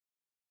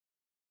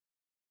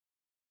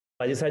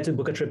I decided to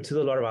book a trip to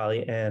the Loire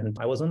Valley, and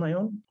I was on my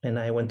own. And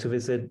I went to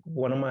visit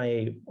one of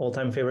my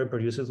all-time favorite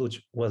producers,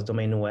 which was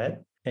Domaine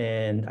Nuet.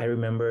 And I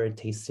remember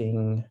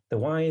tasting the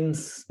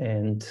wines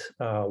and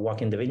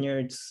walking the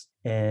vineyards.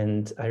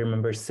 And I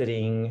remember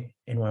sitting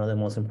in one of the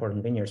most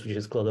important vineyards, which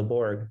is Clos de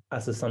Bourg,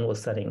 as the sun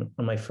was setting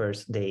on my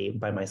first day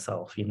by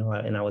myself,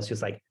 and I was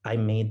just like, I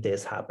made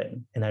this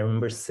happen. And I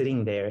remember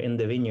sitting there in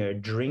the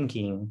vineyard,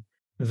 drinking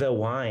the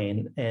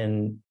wine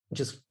and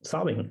just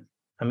sobbing.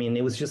 I mean,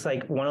 it was just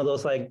like one of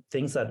those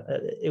things that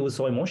it was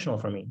so emotional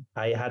for me.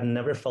 I had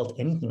never felt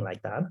anything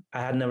like that.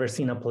 I had never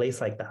seen a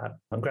place like that.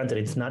 Granted,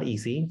 it's not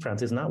easy.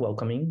 France is not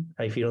welcoming.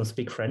 If you don't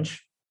speak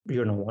French,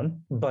 you're no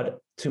one.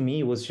 But to me,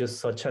 it was just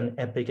such an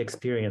epic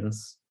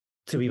experience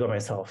to be by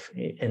myself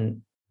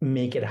and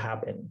make it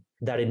happen,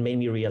 that it made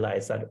me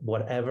realize that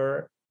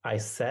whatever I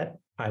set,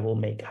 I will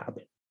make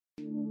happen.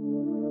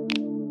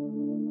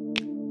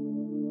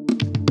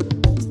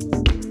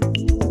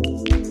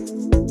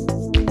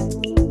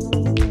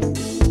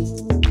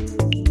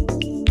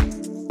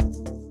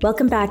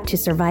 Welcome back to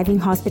Surviving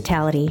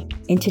Hospitality.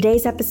 In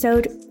today's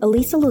episode,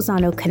 Elisa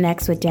Lozano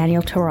connects with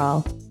Daniel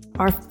Toral,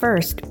 our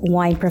first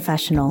wine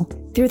professional.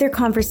 Through their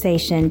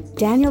conversation,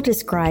 Daniel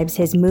describes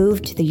his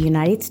move to the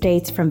United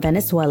States from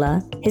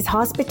Venezuela, his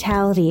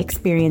hospitality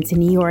experience in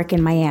New York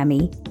and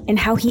Miami, and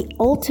how he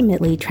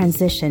ultimately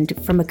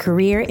transitioned from a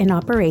career in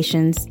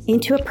operations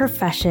into a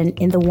profession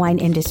in the wine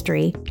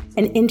industry,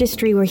 an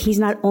industry where he's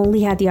not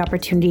only had the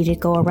opportunity to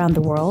go around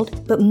the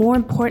world, but more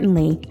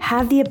importantly,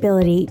 have the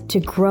ability to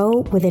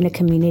grow within a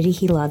community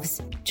he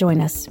loves. Join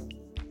us.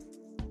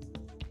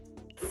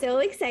 So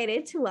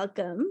excited to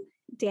welcome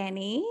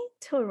Danny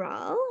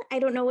Toral. I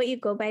don't know what you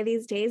go by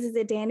these days. Is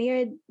it Danny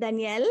or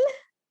Daniel?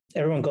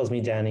 Everyone calls me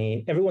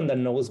Danny. Everyone that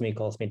knows me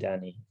calls me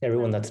Danny.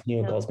 Everyone that's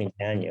new calls me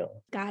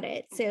Daniel. Got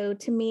it. So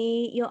to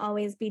me, you'll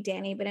always be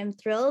Danny, but I'm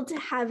thrilled to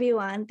have you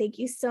on. Thank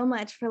you so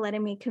much for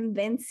letting me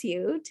convince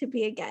you to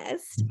be a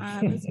guest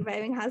on the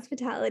Surviving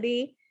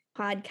Hospitality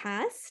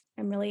podcast.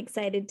 I'm really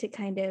excited to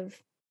kind of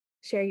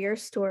share your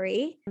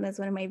story. And as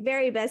one of my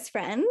very best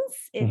friends,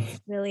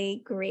 it's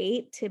really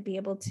great to be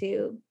able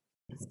to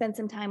spend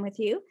some time with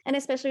you. And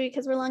especially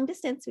because we're long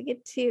distance, we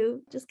get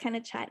to just kind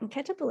of chat and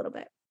catch up a little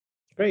bit.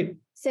 Great.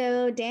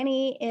 So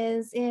Danny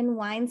is in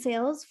wine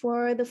sales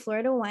for the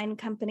Florida Wine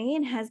Company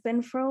and has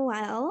been for a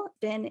while,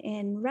 been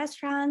in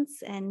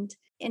restaurants and,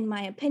 in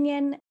my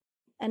opinion,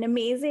 an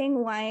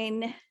amazing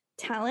wine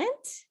talent.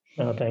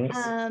 Oh, thanks.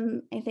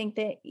 I think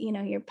that,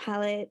 your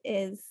palate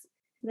is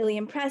really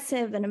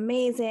impressive and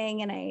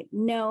amazing. And I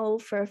know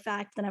for a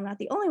fact that I'm not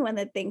the only one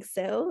that thinks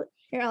so.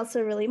 You're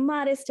also really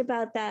modest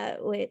about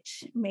that,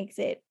 which makes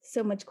it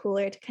so much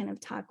cooler to kind of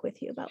talk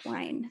with you about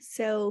wine.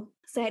 So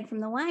aside from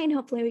the wine,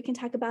 hopefully we can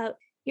talk about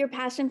your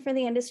passion for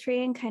the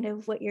industry and kind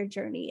of what your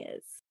journey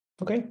is.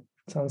 Okay,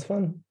 sounds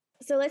fun.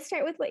 So let's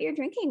start with what you're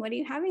drinking. What are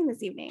you having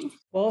this evening?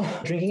 Well,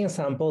 drinking a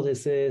sample.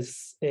 This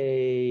is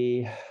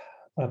a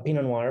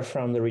Pinot Noir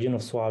from the region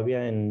of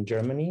Swabia in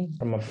Germany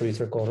from a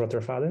producer called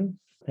Rotterfallen.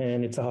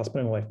 And it's a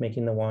husband and wife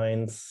making the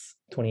wines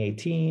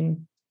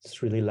 2018.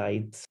 It's really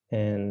light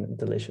and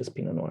delicious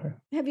Pinot Noir.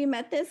 Have you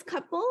met this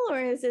couple, or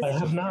is this I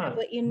have not. Kind of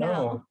what you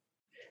know?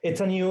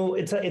 No.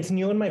 It's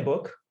new in my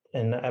book,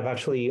 and I've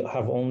actually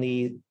have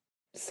only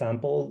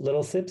sampled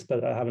little sips,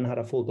 but I haven't had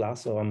a full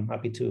glass, so I'm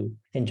happy to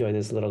enjoy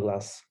this little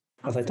glass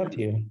as I talk to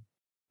you.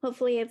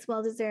 Hopefully it's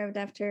well deserved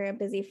after a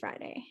busy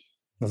Friday.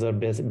 It was a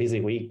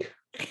busy week.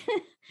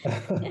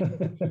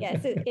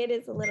 Yes, it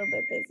is a little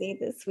bit busy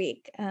this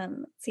week.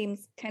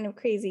 Seems kind of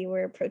crazy.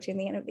 We're approaching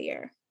the end of the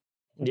year.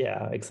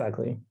 Yeah,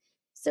 exactly.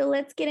 So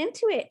let's get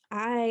into it.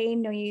 I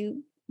know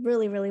you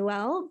really, really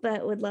well,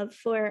 but would love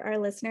for our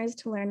listeners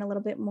to learn a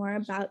little bit more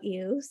about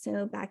you.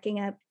 So backing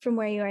up from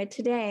where you are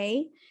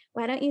today,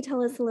 why don't you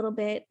tell us a little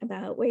bit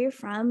about where you're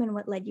from and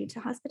what led you to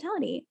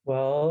hospitality?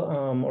 Well,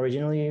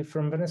 originally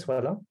from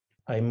Venezuela.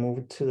 I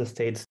moved to the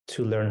States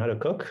to learn how to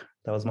cook.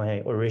 That was my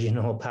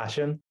original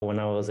passion. When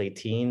I was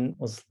 18, I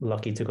was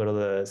lucky to go to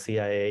the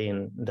CIA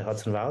in the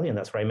Hudson Valley, and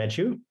that's where I met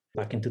you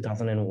back in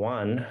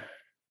 2001,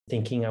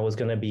 thinking I was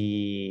going to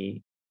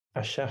be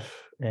a chef,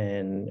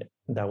 and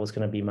that was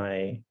going to be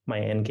my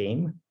end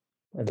game.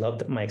 I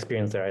loved my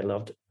experience there. I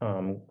loved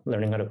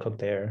learning how to cook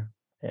there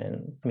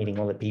and meeting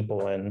all the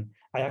people. And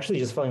I actually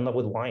just fell in love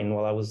with wine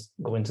while I was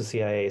going to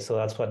CIA. So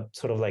that's what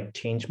sort of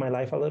changed my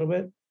life a little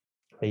bit.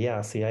 But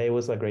yeah, CIA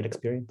was a great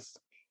experience.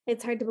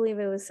 It's hard to believe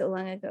it was so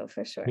long ago,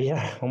 for sure.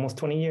 Yeah, almost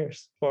 20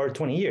 years, or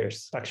 20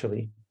 years,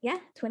 actually. Yeah,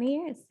 20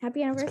 years.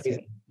 Happy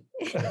anniversary.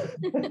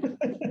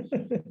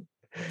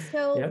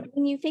 So yep.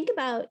 When you think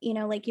about,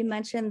 like you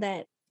mentioned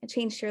that it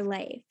changed your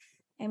life.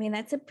 I mean,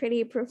 that's a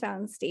pretty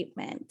profound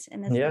statement.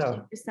 And especially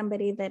for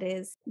somebody that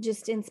is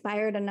just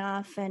inspired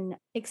enough and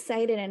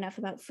excited enough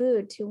about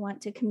food to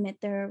want to commit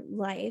their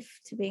life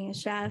to being a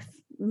chef,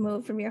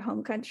 move from your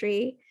home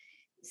country.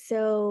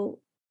 So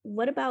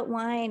what about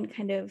wine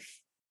kind of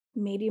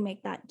made you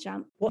make that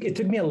jump? Well, it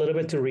took me a little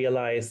bit to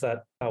realize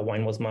that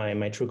wine was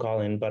my true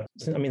calling. But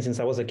since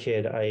I was a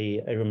kid,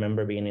 I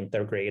remember being in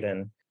third grade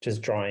and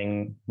just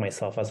drawing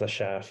myself as a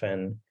chef.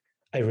 And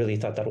I really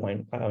thought that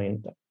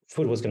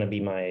food was going to be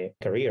my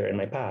career and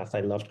my path.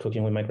 I loved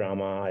cooking with my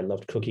grandma. I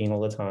loved cooking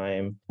all the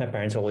time. My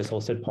parents always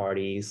hosted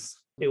parties.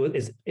 It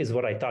was is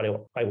what I thought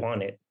I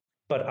wanted.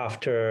 But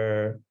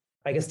after,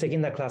 I guess,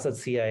 taking that class at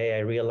CIA, I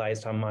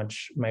realized how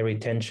much my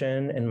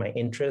retention and my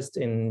interest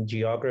in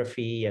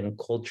geography and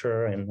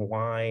culture and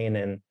wine,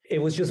 and it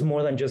was just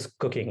more than just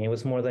cooking. It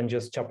was more than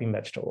just chopping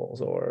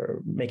vegetables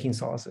or making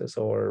sauces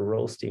or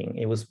roasting.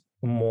 It was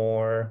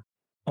more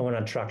of an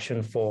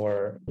attraction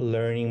for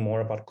learning more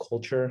about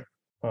culture,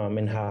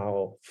 and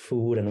how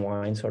food and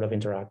wine sort of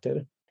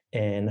interacted,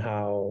 and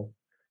how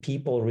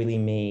people really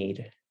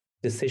made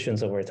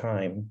decisions over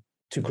time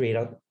to create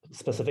a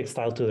specific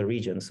style to the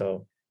region.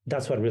 So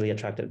that's what really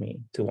attracted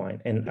me to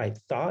wine. And I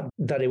thought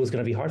that it was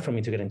going to be hard for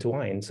me to get into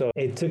wine. So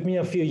it took me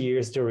a few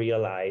years to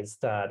realize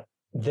that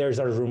there's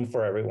a room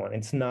for everyone.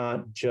 It's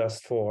not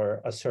just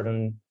for a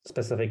certain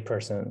specific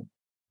person,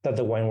 that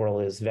the wine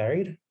world is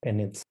varied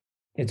and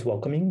it's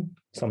welcoming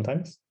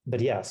sometimes. But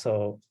yeah,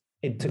 so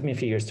it took me a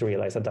few years to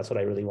realize that that's what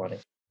I really wanted.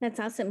 That's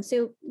awesome.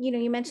 So,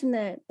 you mentioned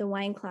the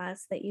wine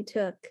class that you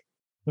took.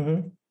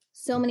 Mm-hmm.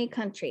 So many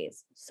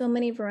countries, so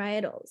many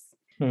varietals.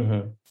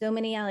 Mm-hmm. So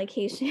many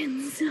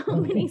allocations, so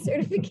many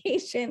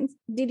certifications.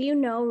 Did you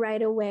know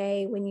right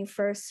away when you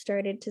first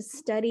started to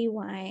study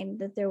wine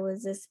that there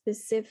was a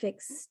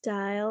specific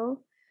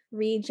style,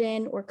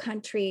 region, or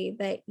country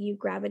that you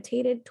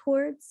gravitated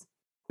towards?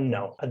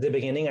 No. At the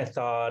beginning, I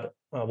thought,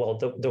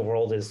 the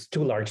world is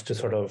too large to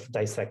sort of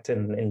dissect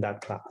in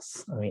that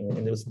class. I mean,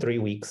 it was 3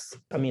 weeks.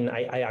 I mean,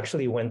 I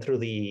actually went through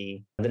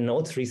the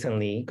notes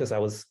recently because I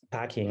was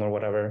packing or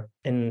whatever,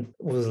 and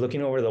was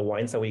looking over the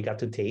wines that we got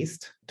to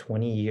taste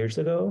 20 years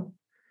ago.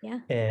 Yeah.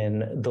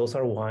 And those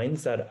are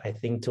wines that I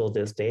think till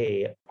this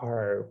day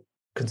are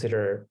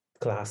considered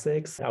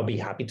classics. I'll be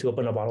happy to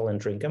open a bottle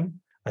and drink them.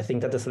 I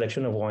think that the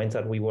selection of wines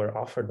that we were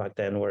offered back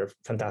then were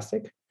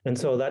fantastic. And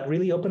so that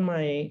really opened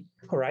my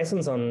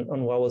horizons on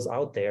what was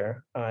out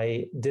there.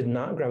 I did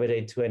not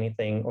gravitate to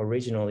anything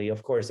originally.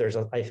 Of course,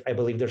 I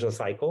believe there's a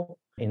cycle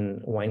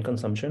in wine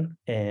consumption,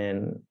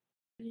 and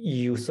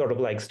you sort of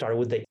like start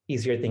with the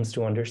easier things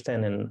to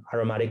understand, and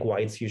aromatic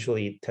whites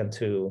usually tend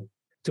to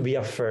be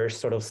a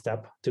first sort of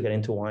step to get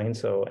into wine.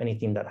 So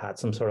anything that had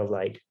some sort of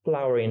like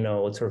flowery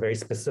notes or very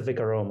specific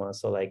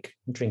aromas. So like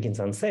drinking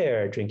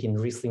Sancerre, drinking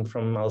Riesling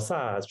from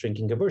Alsace,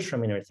 drinking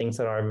Gewürztraminer, things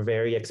that are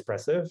very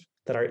expressive,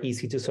 that are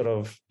easy to sort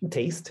of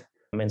taste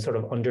and sort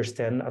of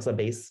understand as a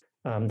base.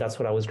 That's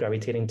what I was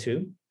gravitating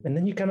to. And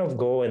then you kind of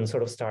go and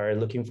sort of start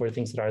looking for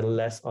things that are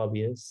less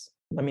obvious.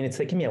 I mean, it's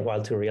taken me a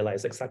while to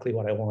realize exactly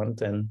what I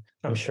want. And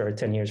I'm sure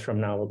 10 years from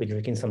now, I'll be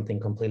drinking something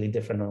completely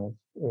different than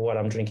what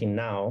I'm drinking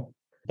now.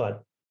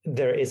 But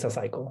there is a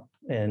cycle,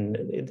 and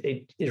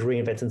it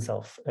reinvents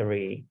itself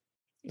every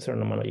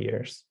certain amount of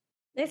years.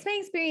 That's my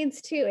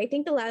experience too. I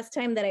think the last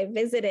time that I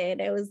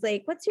visited, I was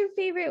like, what's your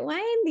favorite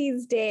wine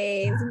these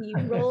days? And you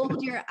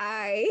rolled your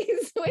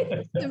eyes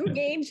with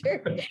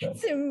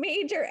some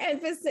major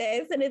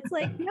emphasis. And it's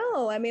like,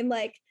 no, I mean,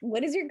 like,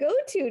 what is your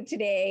go-to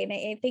today? And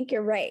I think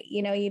you're right.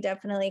 You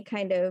definitely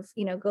kind of,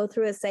 go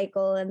through a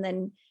cycle and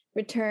then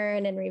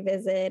return and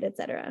revisit, et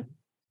cetera.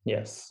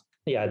 Yes.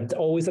 Yeah, it's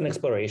always an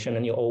exploration,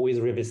 and you always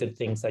revisit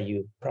things that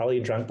you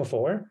probably drank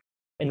before,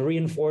 and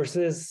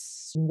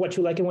reinforces what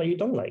you like and what you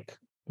don't like.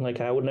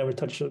 Like I would never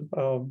touch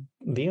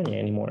Viognier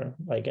anymore.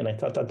 And I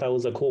thought that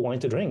was a cool wine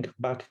to drink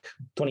back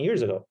 20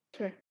 years ago.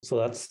 Sure. So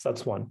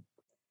that's one.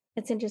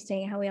 It's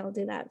interesting how we all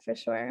do that for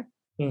sure.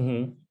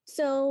 Mm-hmm.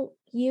 So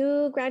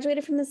you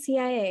graduated from the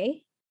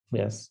CIA.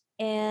 Yes.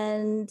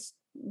 And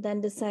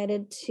then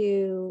decided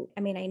to,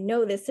 I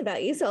know this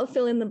about you, so I'll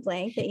fill in the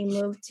blank, that you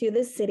moved to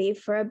the city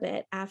for a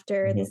bit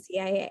after the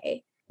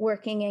CIA,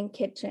 working in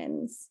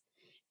kitchens.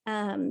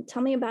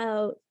 Tell me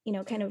about,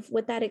 kind of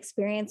what that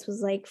experience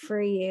was like for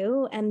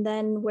you, and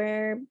then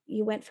where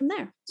you went from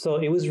there. So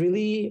it was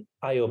really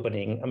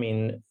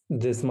eye-opening.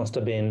 This must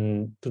have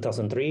been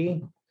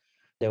 2003.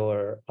 There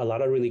were a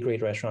lot of really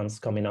great restaurants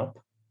coming up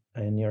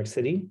in New York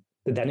City.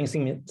 The dining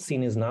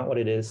scene is not what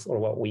it is or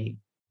what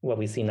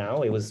we see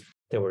now.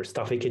 There were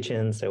stuffy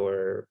kitchens, there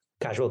were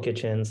casual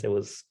kitchens. It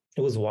was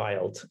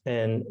wild.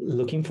 And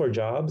looking for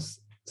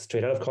jobs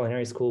straight out of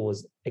culinary school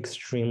was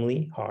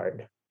extremely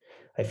hard.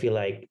 I feel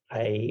like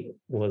I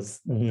was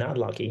not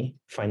lucky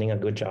finding a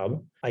good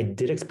job. I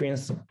did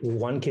experience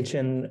one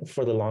kitchen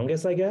for the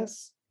longest, I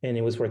guess, and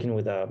it was working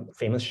with a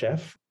famous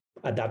chef.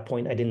 At that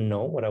point, I didn't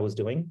know what I was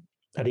doing.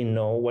 I didn't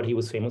know what he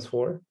was famous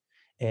for.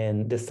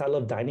 And the style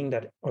of dining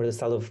the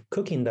style of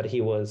cooking that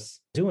he was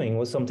doing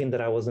was something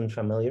that I wasn't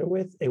familiar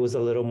with. It was a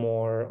little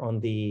more on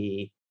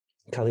the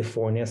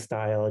California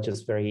style,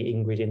 just very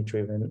ingredient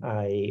driven.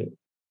 I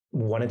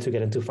wanted to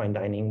get into fine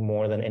dining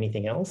more than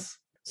anything else.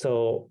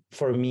 So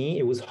for me,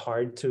 it was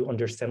hard to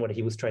understand what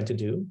he was trying to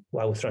do.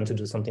 I was trying to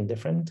do something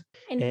different.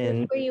 And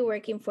who were you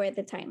working for at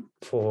the time?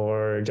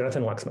 For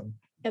Jonathan Waxman.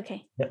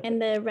 Okay. Yep.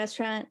 And the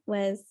restaurant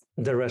was?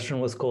 The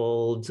restaurant was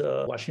called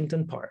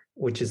Washington Park,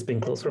 which has been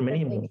closed for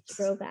many months.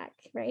 Throwback,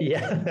 right?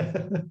 Yeah.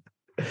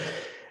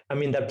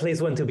 That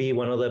place went to be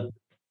one of the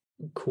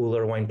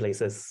cooler wine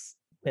places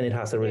and it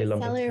has a really Your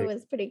long cellar history.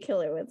 was pretty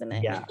killer, wasn't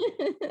it? Yeah.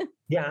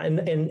 Yeah.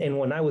 And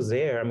when I was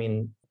there, I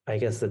mean, I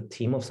guess the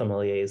team of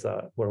sommeliers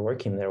that were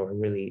working there were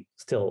really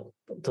still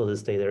till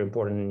this day, they're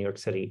important in New York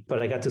City.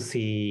 But I got to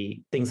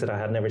see things that I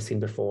had never seen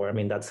before. I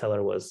mean, that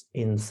cellar was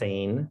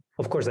insane.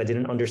 Of course, I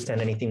didn't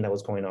understand anything that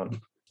was going on.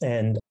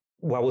 And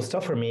what was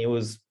tough for me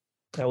was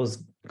I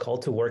was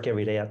called to work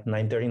every day at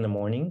 9:30 in the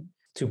morning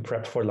to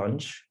prep for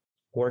lunch,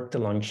 work the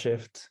lunch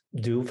shift,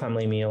 do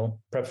family meal,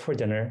 prep for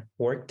dinner,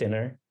 work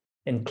dinner,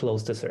 and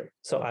close dessert.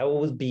 So I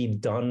would be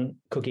done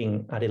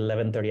cooking at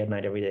 11:30 at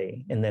night every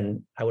day. And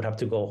then I would have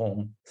to go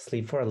home,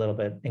 sleep for a little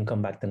bit, and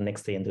come back the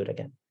next day and do it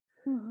again,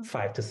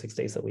 5 to 6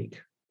 days a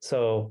week.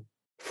 So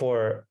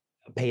for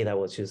a pay that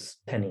was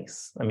just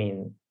pennies. I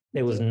mean,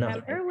 it was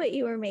nothing. Remember what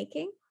you were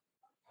making?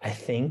 I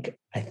think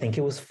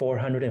it was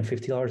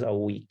 $450 a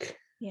week.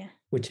 Yeah.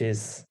 Which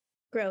is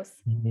gross.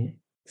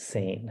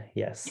 Insane.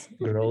 Yes.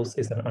 Gross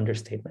is an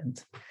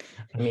understatement.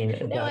 I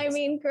mean, no, I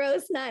mean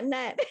gross, not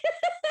net.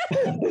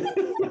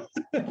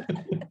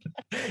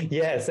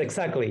 Yes,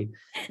 exactly.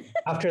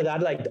 After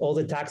that, like all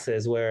the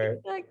taxes were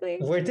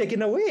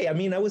taken away. I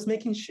mean, I was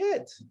making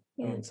shit.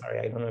 Yeah. I mean, sorry,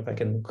 I don't know if I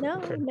can.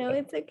 No,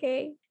 it's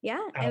okay.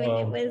 Yeah.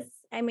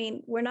 I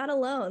mean, we're not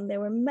alone. There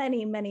were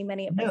many of us.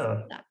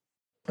 Yeah.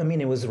 I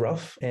mean, it was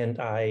rough. And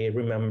I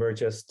remember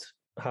just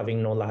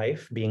having no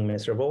life, being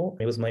miserable.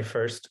 It was my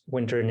first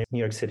winter in New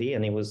York City,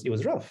 and it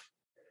was rough.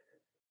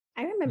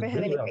 I remember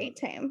having a great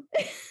time.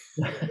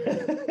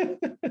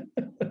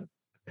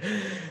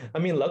 I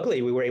mean,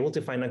 luckily we were able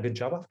to find a good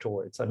job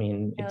afterwards. I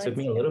mean, it took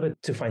me a little bit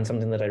to find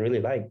something that I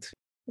really liked.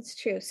 It's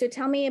true. So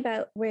tell me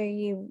about where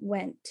you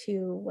went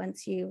to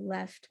once you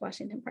left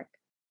Washington Park.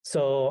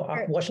 So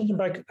Washington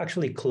Park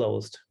actually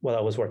closed while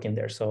I was working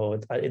there. So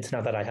it's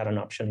not that I had an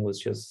option. It was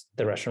just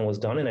the restaurant was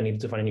done and I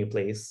needed to find a new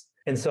place.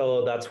 And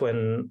so that's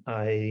when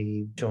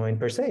I joined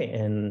Per Se,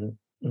 and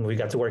we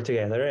got to work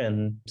together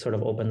and sort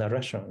of open that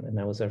restaurant. And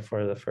I was there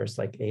for the first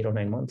like 8 or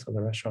 9 months of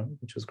the restaurant,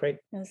 which was great.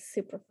 It was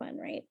super fun,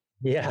 right?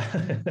 Yeah.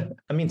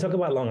 I mean, talk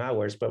about long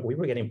hours, but we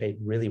were getting paid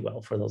really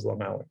well for those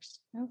long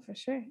hours. Oh, for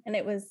sure. And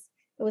it was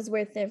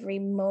worth every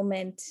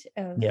moment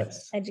of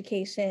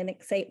education,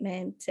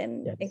 excitement,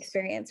 and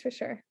experience, for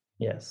sure.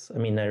 Yes. I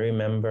mean, I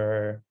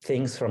remember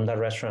things from that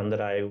restaurant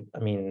that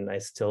I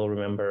still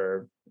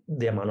remember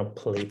the amount of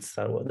plates,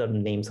 the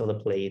names of the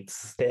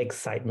plates, the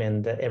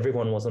excitement that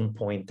everyone was on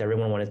point.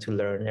 Everyone wanted to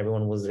learn.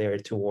 Everyone was there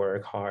to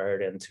work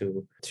hard and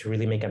to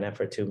really make an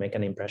effort to make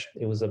an impression.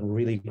 It was a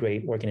really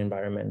great working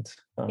environment.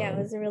 Yeah, it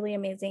was a really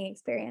amazing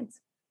experience.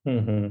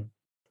 Mm-hmm.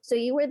 So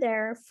you were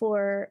there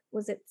for,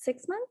 was it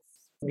 6 months?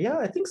 Yeah,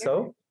 I think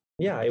so.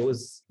 Yeah, it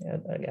was,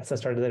 I guess I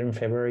started there in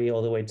February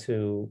all the way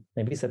to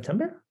maybe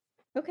September.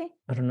 Okay.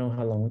 I don't know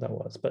how long that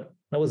was, but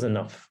that was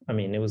enough. I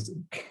mean, it was,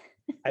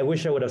 I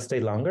wish I would have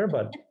stayed longer,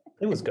 but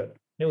it was good.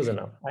 It was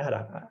enough.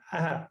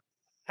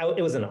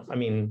 It was enough. I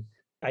mean,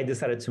 I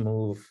decided to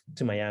move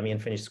to Miami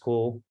and finish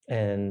school.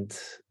 And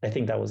I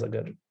think that was a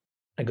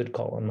good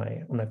call on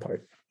my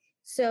part.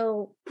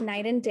 So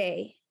night and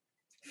day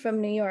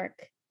from New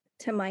York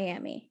to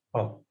Miami.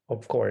 Oh,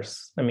 of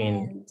course. I mean,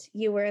 and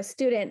you were a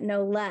student,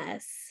 no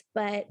less,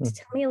 but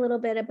tell me a little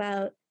bit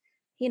about,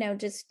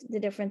 just the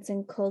difference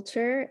in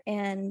culture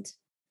and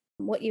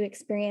what you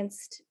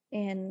experienced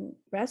in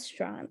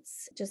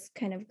restaurants, just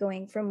kind of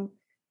going from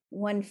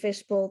one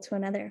fishbowl to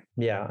another.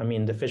 Yeah. I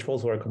mean, the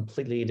fishbowls were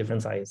completely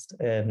different sized,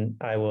 and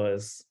I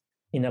was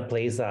in a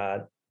place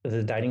that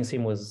the dining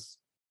scene was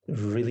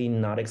really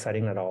not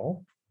exciting at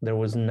all. There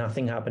was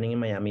nothing happening in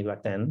Miami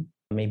back then.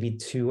 Maybe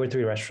 2 or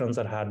 3 restaurants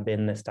that had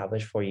been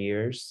established for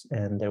years.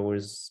 And it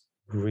was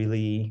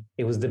the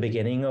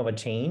beginning of a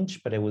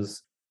change, but it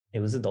was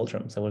the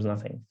doldrums. There was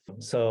nothing.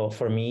 So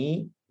for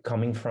me,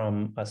 coming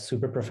from a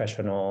super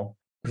professional,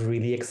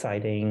 really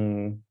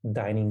exciting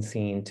dining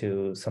scene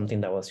to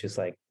something that was just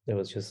like, there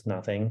was just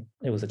nothing,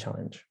 it was a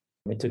challenge.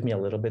 It took me a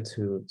little bit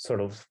to sort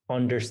of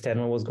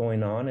understand what was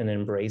going on and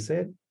embrace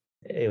it.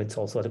 It's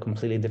also at a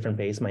completely different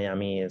pace.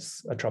 Miami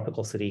is a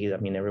tropical city. I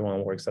mean,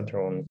 everyone works at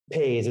their own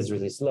pace. It's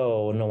really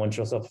slow. No one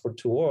shows up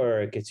to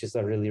work. It's just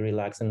a really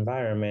relaxed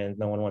environment.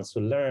 No one wants to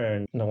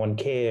learn. No one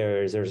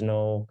cares.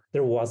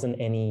 There wasn't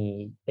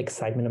any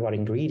excitement about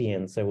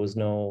ingredients. There was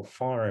no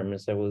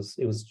farms. It was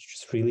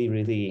just really,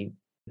 really,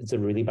 it's a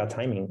really bad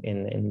timing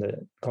in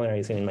the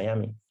culinary scene in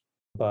Miami.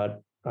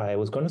 But I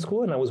was going to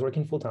school and I was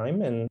working full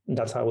time, and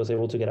that's how I was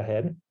able to get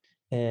ahead.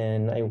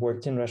 And I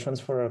worked in restaurants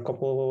for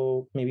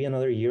maybe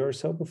another year or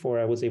so before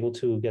I was able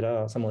to get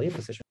a sommelier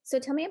position. So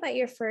tell me about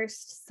your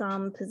first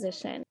somm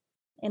position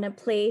in a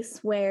place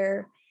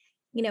where,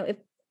 if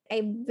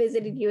I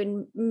visited you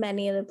in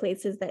many of the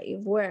places that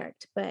you've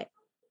worked, but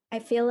I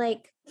feel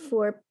like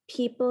for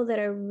people that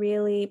are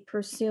really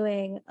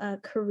pursuing a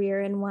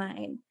career in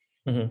wine,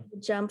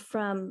 jump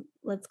from,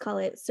 let's call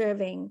it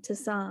serving to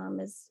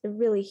somm is a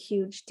really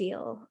huge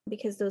deal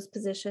because those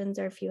positions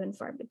are few and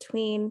far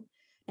between.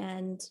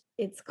 And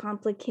it's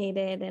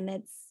complicated, and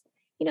it's,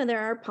 there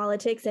are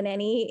politics in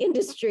any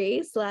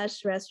industry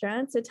 /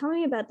 restaurant. So tell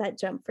me about that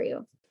jump for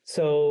you.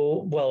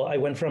 So, well, I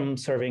went from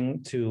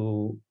serving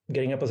to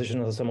getting a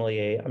position as a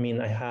sommelier. I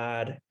mean, I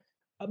had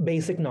a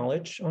basic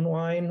knowledge on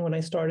wine when I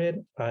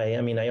started. I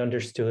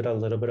understood a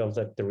little bit of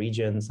the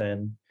regions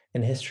and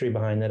history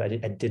behind it.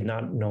 I did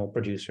not know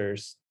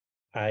producers.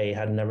 I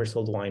had never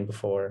sold wine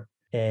before.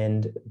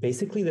 And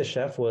basically, the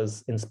chef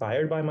was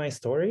inspired by my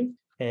story.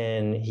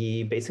 And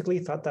he basically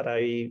thought that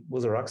I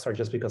was a rock star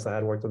just because I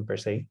had worked with Per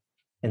se.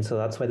 And so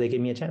that's why they gave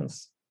me a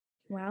chance.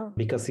 Wow.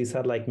 Because he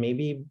said, like,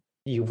 maybe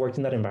you worked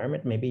in that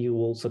environment, maybe you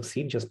will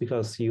succeed just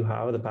because you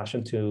have the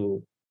passion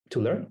to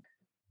learn.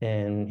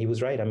 And he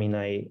was right. I mean,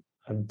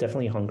 I'm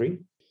definitely hungry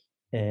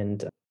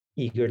and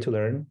eager to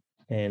learn.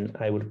 And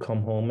I would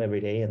come home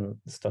every day and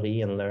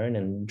study and learn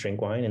and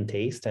drink wine and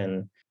taste.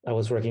 And I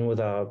was working with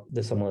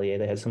the sommelier,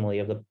 the head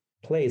sommelier of the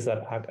place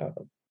that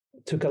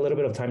took a little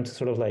bit of time to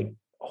sort of like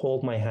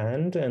hold my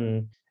hand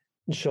and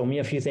show me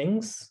a few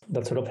things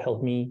that sort of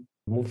helped me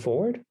move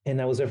forward.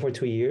 And I was there for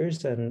 2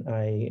 years, and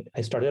I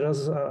started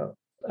as a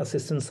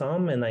assistant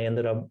somm, and I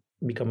ended up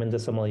becoming the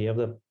sommelier of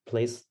the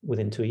place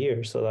within 2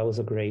 years. So that was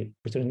a great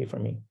opportunity for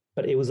me.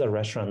 But it was a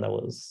restaurant that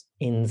was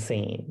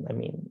insane. I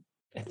mean,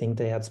 I think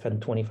they had spent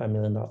 $25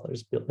 million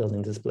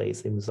building this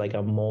place. It was like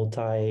a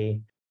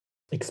multi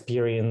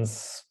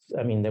experience.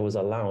 I mean, there was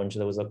a lounge,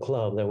 there was a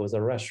club, there was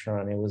a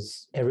restaurant. It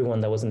was everyone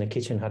that was in the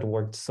kitchen had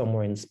worked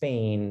somewhere in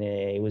Spain.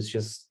 It was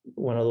just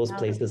one of those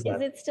places Is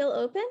it still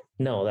open?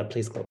 No, that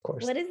place closed, of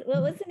course.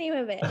 What was the name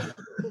of it?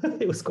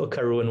 It was called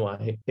Caru and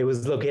Y. It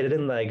was located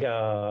in like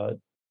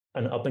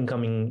an up and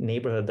coming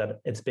neighborhood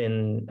that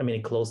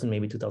it closed in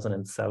maybe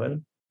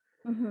 2007.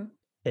 Mm-hmm.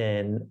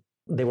 And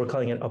they were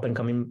calling it up and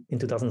coming in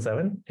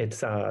 2007. It's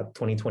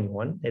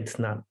 2021. It's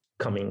not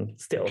coming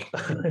still.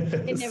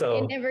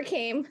 It never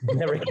came.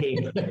 Never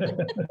came.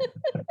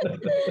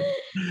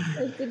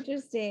 That's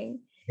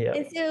interesting. Yeah.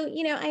 And so,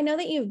 I know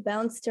that you've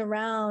bounced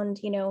around,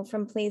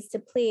 from place to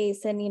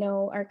place, and,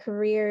 our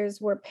careers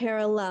were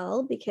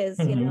parallel because,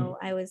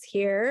 I was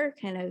here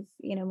kind of,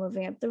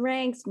 moving up the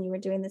ranks, and you were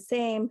doing the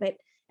same, but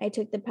I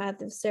took the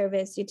path of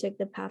service. You took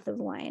the path of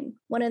wine.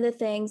 One of the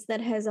things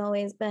that has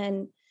always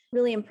been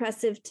really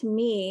impressive to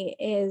me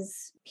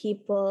is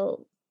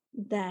people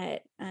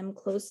that I'm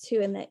close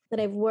to and that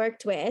I've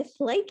worked with,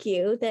 like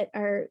you, that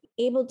are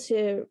able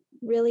to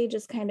really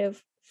just kind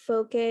of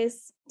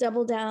focus,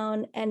 double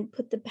down, and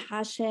put the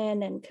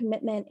passion and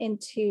commitment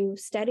into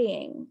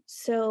studying.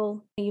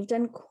 So you've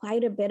done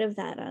quite a bit of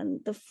that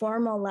on the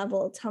formal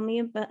level. Tell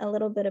me a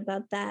little bit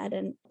about that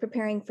and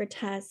preparing for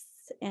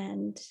tests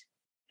and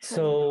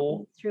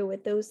through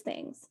with those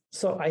things.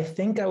 So I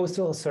think I was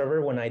still a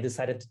server when I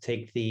decided to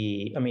take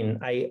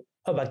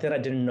back then I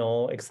didn't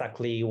know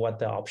exactly what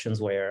the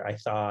options were. I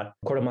thought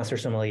Court of Master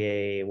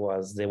Sommelier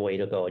was the way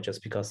to go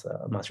just because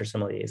Master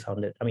Sommelier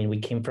sounded. I mean, we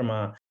came from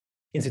a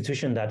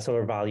institution that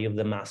sort of valued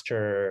the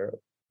master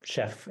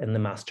chef and the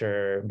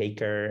master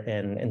baker.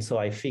 And so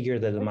I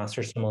figured that the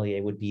Master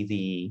Sommelier would be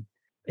the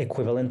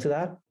equivalent to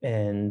that.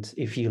 And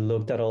if you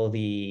looked at all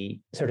the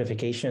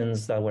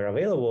certifications that were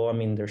available, I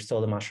mean, there's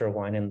still the Master of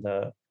Wine and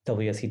the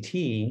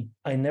WSET.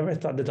 I never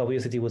thought the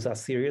WSET was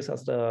as serious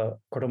as the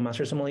Court of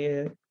Master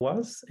Sommelier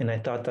was. And I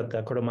thought that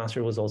the Court of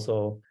Master was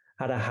also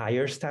had a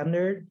higher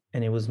standard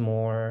and it was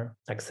more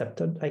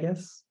accepted, I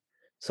guess.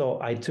 So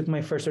I took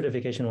my first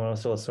certification when I was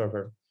still a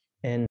server.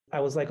 And I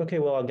was like, okay,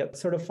 well, I'll get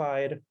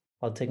certified.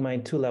 I'll take my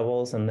 2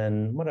 levels and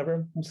then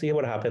whatever, we'll see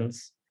what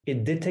happens.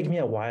 It did take me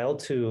a while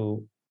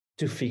to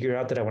figure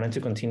out that I wanted to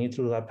continue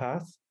through that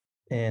path.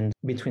 And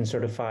between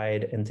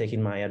certified and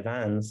taking my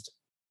advanced,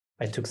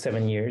 I took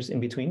 7 years in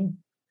between,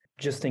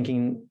 just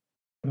thinking,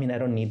 I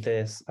don't need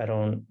this.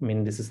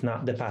 This is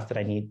not the path that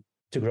I need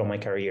to grow my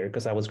career,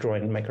 because I was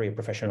growing my career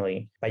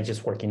professionally by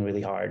just working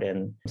really hard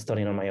and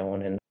studying on my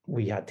own. And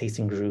we had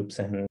tasting groups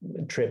and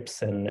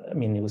trips. And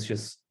it was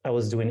just, I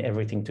was doing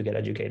everything to get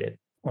educated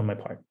on my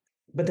part.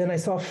 But then I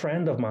saw a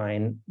friend of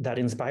mine that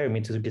inspired me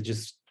to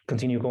just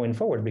continue going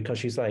forward, because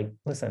she's like,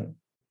 listen,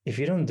 if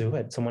you don't do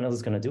it, someone else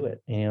is going to do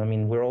it.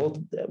 We're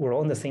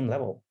all on the same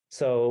level.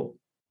 So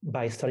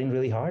by studying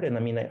really hard, and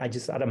I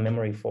just had a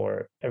memory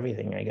for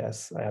everything, I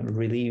guess. I have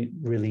really,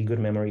 really good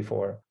memory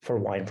for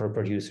wine, for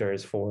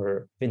producers,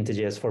 for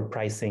vintages, for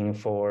pricing,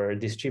 for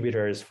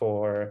distributors,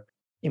 for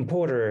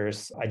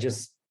importers.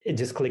 It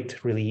just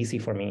clicked really easy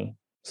for me.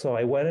 So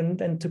I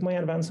went and took my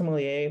advanced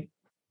sommelier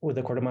with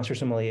the Court of Master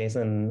Sommeliers,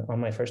 and on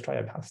my first try,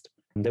 I passed.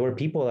 There were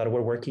people that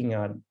were working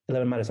at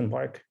 11 Madison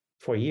Park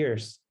for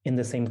years in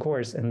the same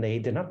course, and they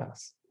did not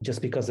pass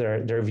just because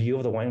their view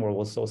of the wine world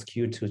was so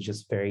skewed to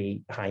just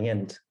very high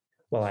end.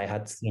 Well, I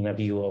had seen a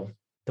view of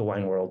the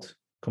wine world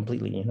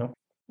completely,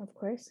 Of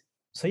course.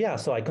 So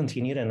I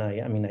continued, and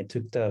I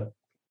took the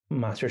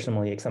Master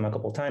Sommelier exam a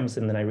couple of times,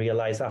 and then I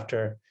realized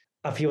after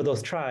a few of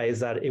those tries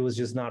that it was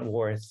just not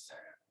worth,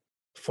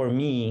 for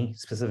me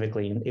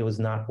specifically, it was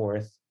not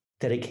worth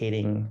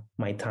dedicating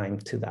my time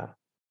to that.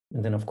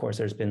 And then, of course,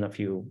 there's been a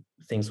few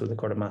things with the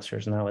Court of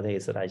Masters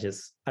nowadays that I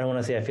don't want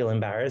to say I feel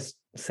embarrassed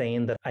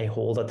saying that I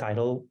hold a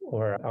title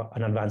or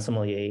an advanced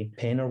sommelier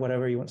pin or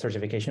whatever you want,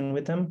 certification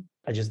with them.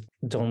 I just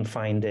don't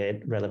find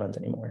it relevant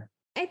anymore.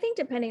 I think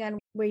depending on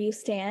where you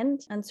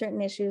stand on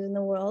certain issues in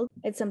the world,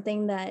 it's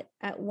something that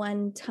at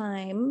one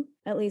time,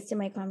 at least in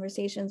my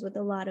conversations with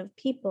a lot of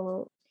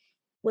people,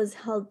 was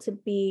held to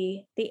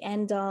be the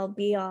end all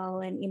be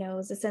all. And, it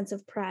was a sense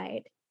of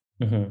pride.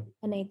 Mm-hmm.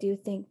 And I do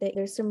think that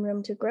there's some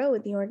room to grow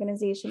with the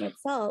organization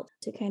itself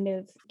to kind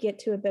of get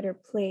to a better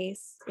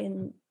place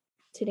in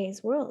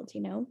today's world.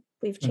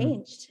 We've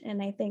changed.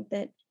 And I think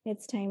that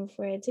it's time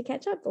for it to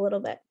catch up a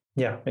little bit.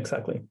 Yeah,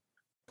 exactly.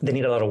 They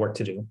need a lot of work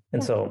to do.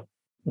 And so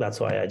that's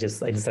why I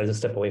decided to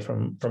step away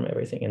from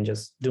everything and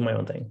just do my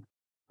own thing.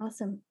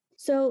 Awesome.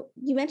 So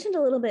you mentioned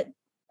a little bit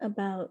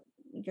about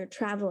your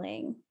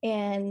traveling,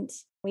 and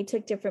we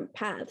took different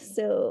paths.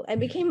 So I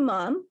became a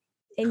mom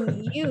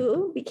and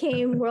you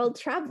became world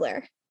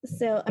traveler.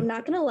 So I'm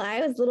not going to lie,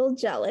 I was a little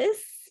jealous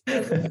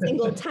every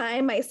single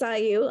time I saw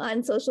you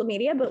on social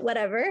media, but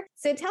whatever.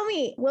 So tell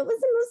me, what was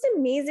the most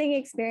amazing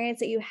experience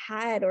that you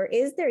had, or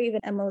is there even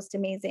a most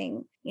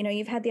amazing?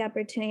 You've had the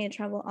opportunity to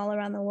travel all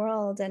around the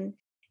world and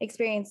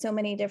experience so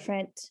many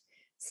different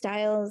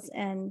styles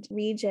and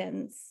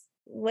regions.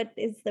 What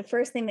is the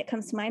first thing that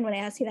comes to mind when I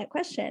ask you that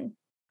question?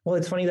 Well,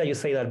 it's funny that you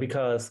say that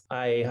because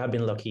I have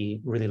been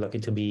really lucky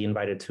to be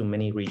invited to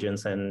many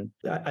regions, and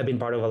I've been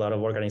part of a lot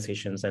of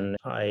organizations, and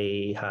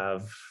I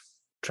have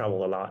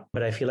traveled a lot.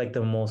 But I feel like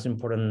the most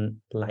important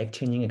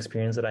life-changing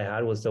experience that I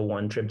had was the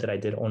one trip that I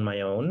did on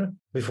my own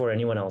before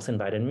anyone else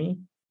invited me.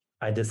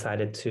 I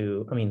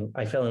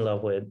fell in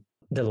love with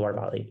the Loire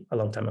Valley a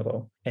long time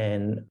ago.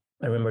 And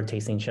I remember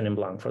tasting Chenin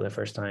Blanc for the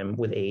first time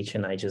with H,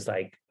 and I just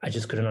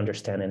couldn't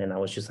understand it. And I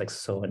was just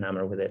so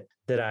enamored with it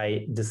that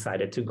I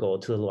decided to go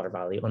to the Loire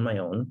Valley on my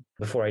own.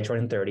 Before I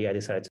turned 30, I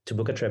decided to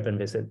book a trip and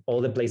visit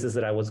all the places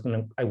that I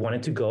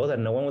wanted to go that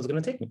no one was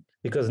going to take me,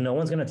 because no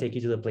one's going to take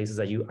you to the places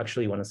that you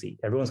actually want to see.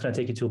 Everyone's going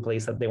to take you to a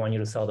place that they want you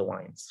to sell the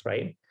wines,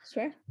 right?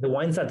 Sure. The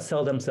wines that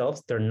sell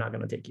themselves, they're not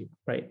going to take you,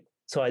 right?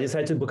 So I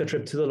decided to book a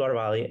trip to the Loire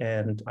Valley,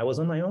 and I was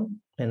on my own,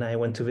 and I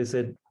went to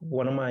visit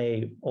one of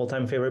my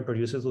all-time favorite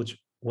producers, which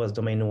was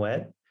Domaine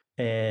Nuet.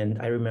 And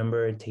I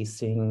remember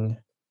tasting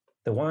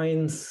the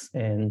wines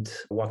and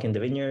walking the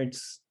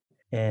vineyards.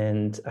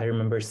 And I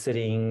remember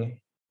sitting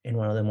in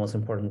one of the most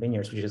important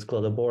vineyards, which is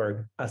Clos de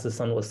Bourg, as the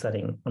sun was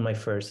setting on my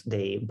first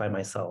day by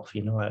myself,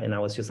 and I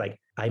was just like,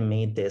 I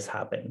made this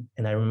happen.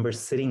 And I remember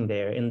sitting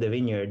there in the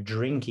vineyard,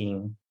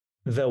 drinking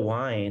the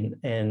wine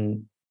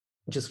and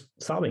just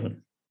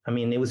sobbing.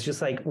 It was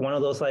just one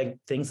of those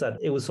things that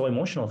it was so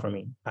emotional for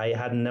me. I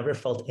had never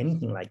felt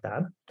anything like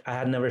that. I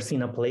had never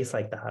seen a place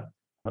like that.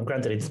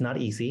 Granted, it's not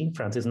easy.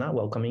 France is not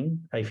welcoming.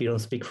 If you don't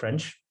speak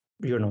French,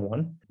 you're no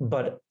one.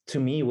 But to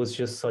me, it was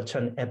just such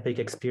an epic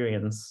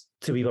experience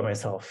to be by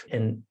myself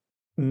and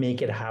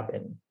make it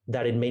happen,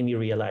 that it made me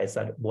realize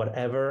that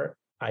whatever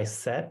I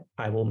set,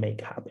 I will make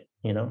happen,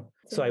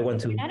 So I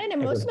went to... You're not an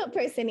emotional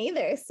person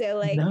either.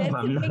 So no, that's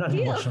I'm a big not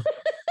deal. Emotional.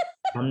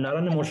 I'm not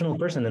an emotional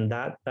person. And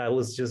that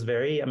was just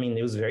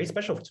it was very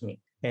special to me.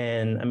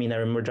 And I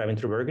remember driving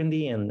through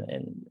Burgundy and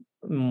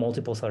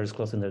multiple sellers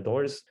closing their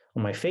doors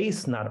on my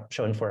face, not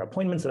showing for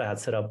appointments that I had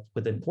set up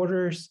with the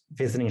porters,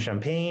 visiting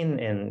Champagne.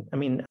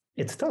 And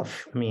it's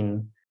tough.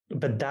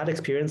 But that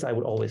experience I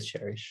would always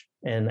cherish.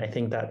 And I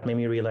think that made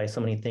me realize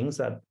so many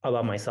things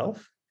about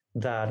myself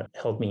that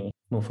helped me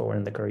move forward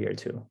in the career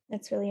too.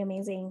 That's really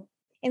amazing.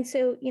 And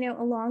so,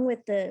 along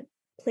with the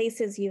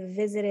places you've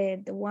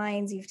visited, the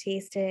wines you've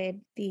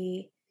tasted,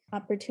 the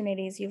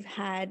opportunities you've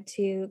had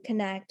to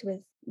connect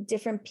with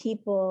different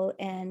people,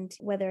 and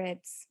whether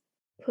it's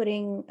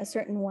putting a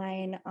certain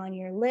wine on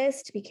your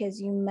list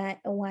because you met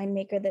a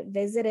winemaker that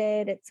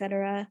visited, et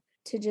cetera,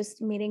 to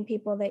just meeting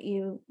people that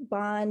you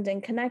bond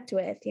and connect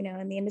with,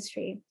 in the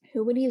industry.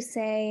 Who would you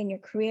say in your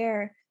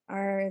career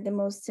are the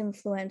most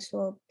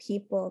influential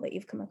people that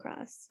you've come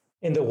across?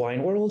 In the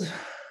wine world?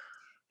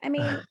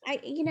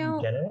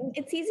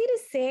 It's easy to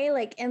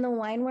say in the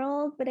wine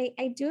world, but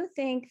I do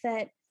think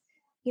that,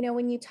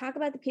 when you talk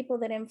about the people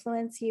that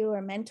influence you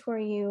or mentor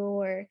you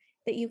or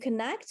that you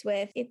connect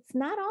with, it's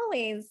not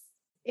always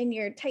in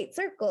your tight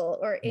circle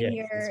or in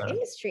your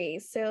industry.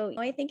 So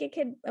I think it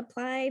could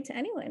apply to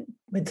anyone.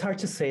 It's hard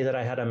to say that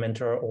I had a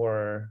mentor,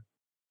 or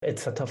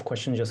it's a tough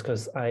question just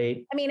because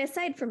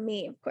aside from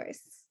me, of course.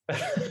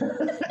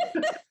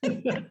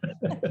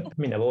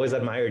 I've always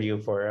admired you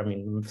for,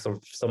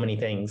 so many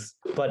things.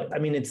 But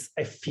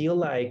I feel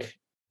like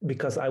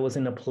because I was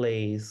in a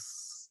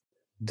place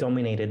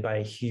dominated by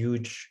a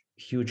huge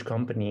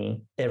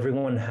company,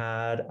 everyone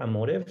had a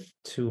motive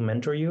to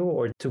mentor you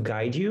or to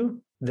guide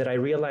you, that I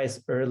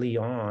realized early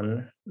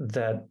on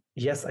that,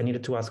 yes, I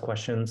needed to ask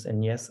questions,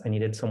 and yes, I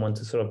needed someone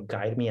to sort of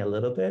guide me a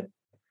little bit,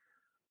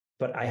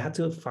 but I had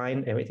to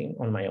find everything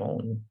on my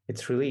own.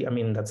 It's really,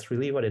 that's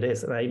really what it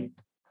is. And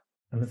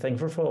I'm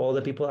thankful for all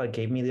the people that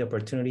gave me the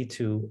opportunity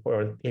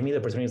or gave me the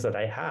opportunities that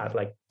I had,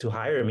 to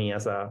hire me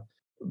as a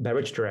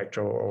beverage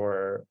director,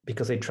 or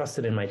because they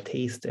trusted in my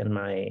taste and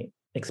my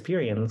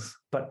experience.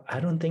 But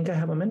I don't think I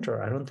have a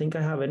mentor. I don't think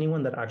I have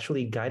anyone that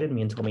actually guided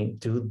me and told me,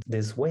 do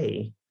this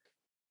way.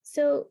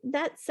 So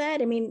that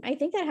said, I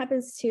think that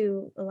happens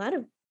to a lot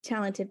of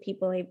talented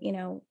people.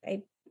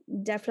 I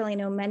definitely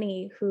know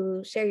many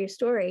who share your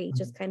story,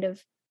 just kind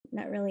of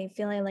not really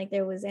feeling like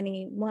there was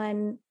any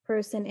one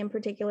person in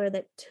particular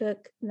that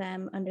took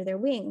them under their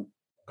wing.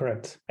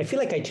 Correct. I feel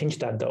like I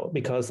changed that though,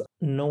 because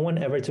no one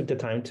ever took the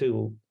time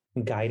to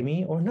guide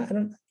me or not.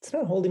 It's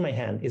not holding my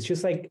hand. It's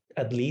just like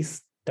at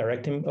least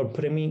directing or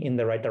putting me in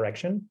the right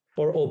direction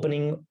or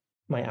opening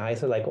my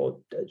eyes or like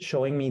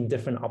showing me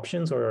different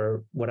options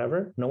or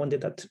whatever. No one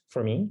did that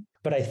for me.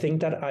 But I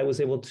think that I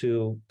was able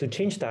to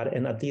change that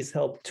and at least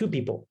help two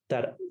people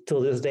that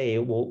till this day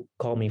will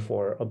call me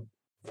for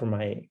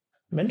my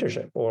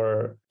mentorship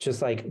or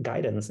just like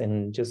guidance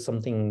and just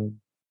something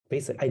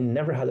basic. I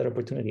never had that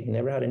opportunity. I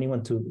never had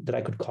anyone that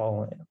I could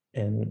call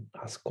and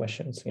ask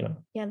questions,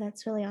 Yeah,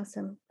 that's really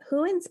awesome.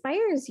 Who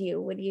inspires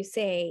you, would you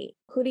say?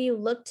 Who do you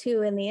look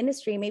to in the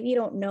industry? Maybe you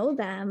don't know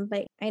them,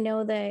 but I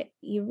know that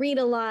you read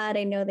a lot.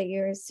 I know that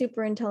you're a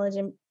super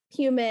intelligent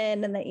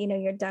human and that,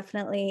 you're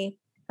definitely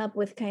up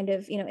with kind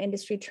of,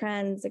 industry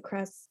trends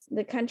across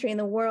the country and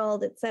the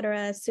world, et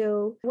cetera.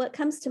 So what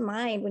comes to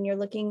mind when you're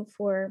looking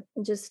for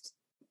just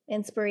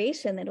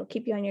inspiration that'll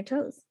keep you on your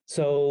toes?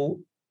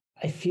 So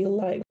I feel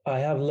like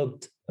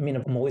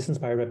I'm always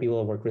inspired by people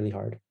that work really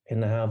hard.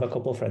 And I have a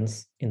couple of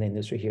friends in the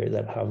industry here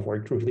that have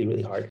worked really,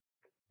 really hard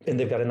and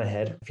they've gotten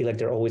ahead. I feel like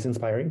they're always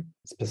inspiring.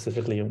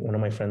 Specifically, one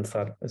of my friends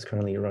that is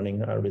currently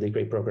running a really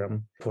great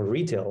program for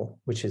retail,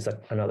 which is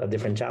another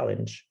different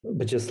challenge.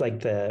 But just like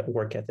the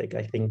work ethic,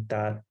 I think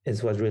that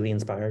is what really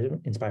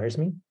inspires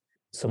me.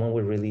 Someone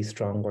with really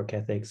strong work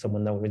ethic,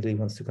 someone that really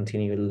wants to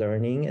continue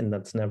learning and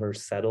that's never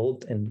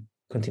settled and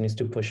continues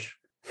to push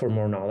for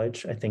more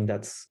knowledge. I think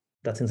that's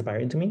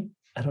inspiring to me.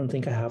 I don't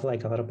think I have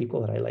like a lot of people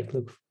that I like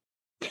look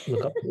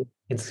up to.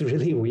 It's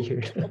really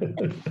weird.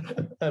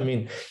 I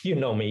mean, you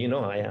know me, you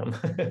know I am.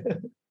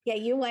 Yeah,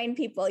 you wine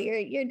people.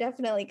 You're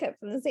definitely cut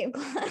from the same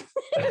cloth.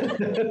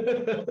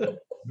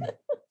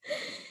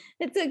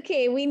 It's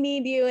okay. We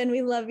need you and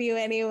we love you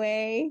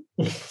anyway.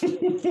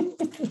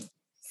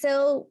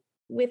 So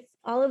with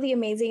all of the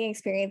amazing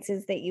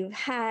experiences that you've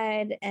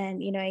had,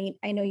 and,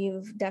 I know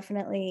you've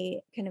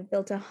definitely kind of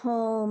built a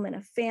home and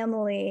a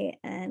family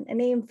and a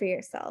name for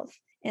yourself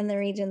in the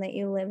region that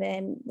you live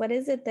in. What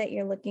is it that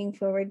you're looking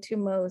forward to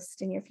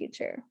most in your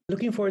future?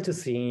 Looking forward to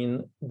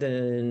seeing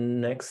the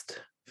next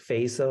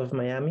phase of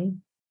Miami.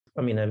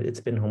 I mean, it's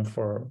been home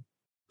for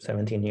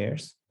 17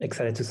 years.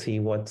 Excited to see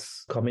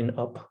what's coming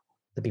up.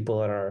 The people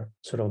that are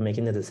sort of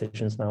making the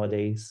decisions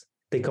nowadays,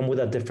 they come with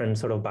a different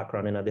sort of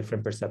background and a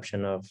different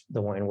perception of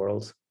the wine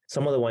world.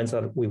 Some of the wines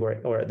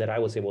that I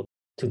was able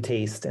to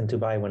taste and to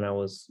buy when I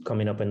was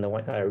coming up in the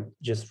wine are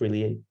just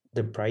really,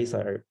 the price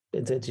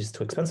it's just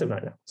too expensive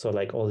right now. So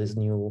like all these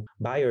new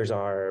buyers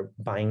are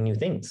buying new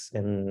things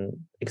and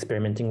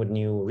experimenting with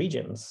new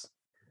regions.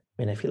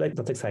 And I feel like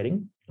that's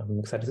exciting. I'm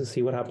excited to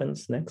see what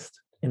happens next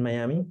in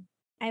Miami.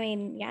 I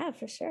mean, yeah,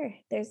 for sure.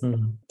 There's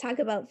talk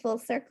about full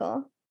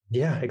circle.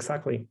 Yeah,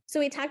 exactly. So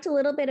we talked a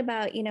little bit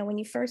about, when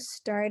you first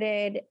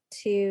started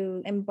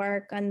to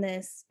embark on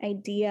this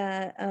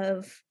idea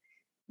of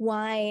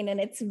wine and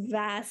its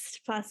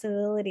vast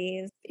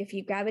possibilities. If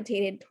you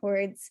gravitated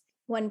towards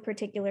one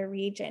particular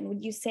region,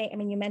 would you say,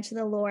 you mentioned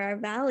the Loire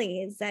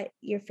Valley. Is that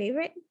your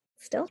favorite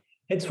still?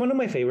 It's one of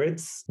my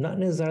favorites, not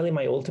necessarily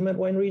my ultimate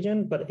wine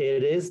region, but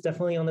it is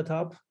definitely on the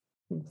top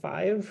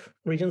 5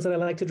 regions that I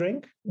like to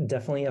drink.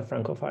 Definitely a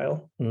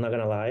Francophile. I'm not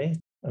going to lie.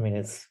 I mean,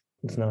 it's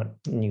not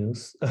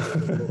news.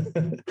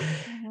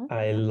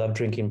 I love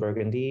drinking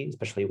Burgundy,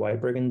 especially white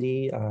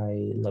Burgundy.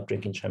 I love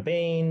drinking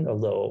champagne,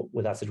 although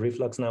with acid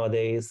reflux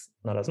nowadays,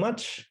 not as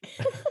much.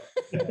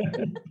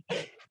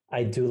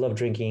 I do love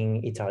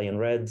drinking Italian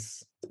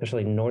reds,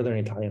 especially Northern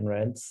Italian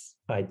reds.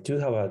 I do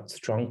have a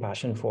strong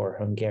passion for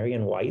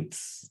Hungarian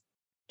whites,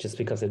 just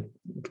because it's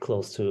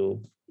close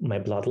to my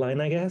bloodline,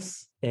 I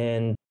guess.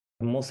 And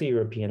mostly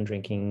European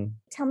drinking.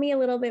 Tell me a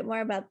little bit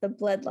more about the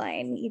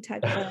bloodline. You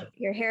talked about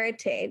your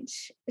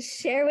heritage.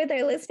 Share with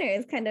our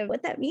listeners kind of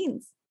what that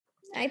means.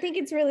 I think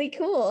it's really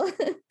cool.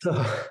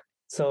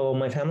 So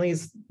my family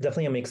is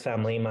definitely a mixed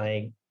family.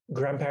 My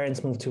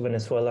grandparents moved to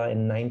Venezuela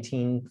in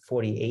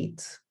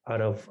 1948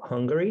 out of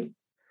Hungary,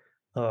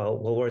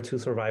 World War II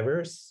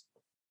survivors.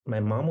 My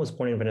mom was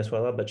born in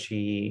Venezuela, but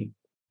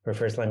her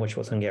first language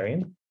was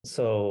Hungarian.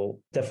 So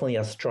definitely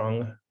a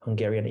strong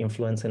Hungarian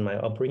influence in my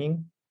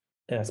upbringing,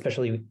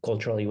 especially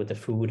culturally with the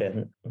food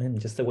and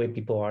just the way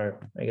people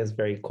are, I guess,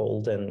 very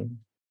cold and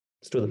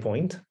to the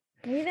point.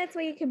 Maybe that's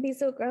why you can be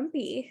so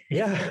grumpy.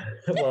 Yeah.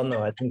 Well,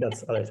 no, I think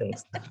that's other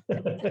things.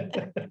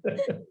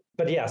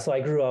 But yeah, so I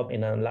grew up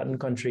in a Latin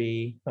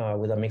country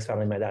with a mixed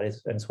family. My dad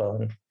is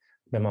Venezuelan,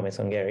 my mom is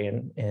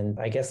Hungarian. And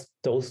I guess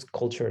those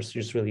cultures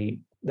just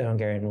really, the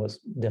Hungarian was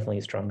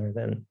definitely stronger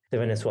than the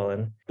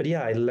Venezuelan. But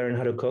yeah, I learned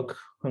how to cook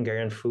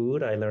Hungarian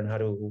food. I learned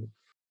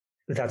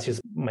that's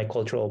just my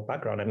cultural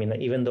background. I mean,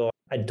 even though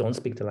I don't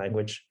speak the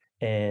language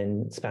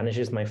and Spanish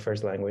is my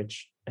first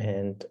language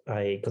and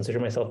I consider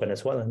myself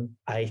Venezuelan,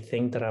 I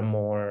think that I'm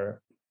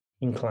more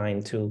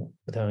inclined to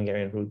the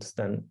Hungarian roots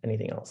than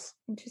anything else.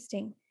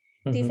 Interesting.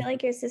 Do you feel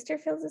like your sister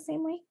feels the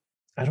same way?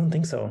 I don't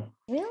think so.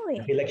 I Really?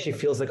 feel like she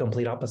feels the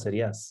complete opposite.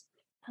 Yes.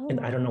 Oh, And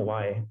I don't know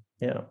wow. why.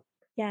 Yeah.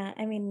 Yeah,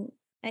 I mean,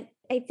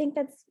 I think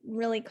that's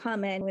really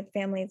common with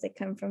families that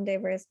come from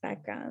diverse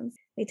backgrounds.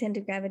 They tend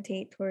to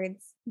gravitate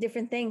towards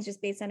different things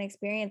just based on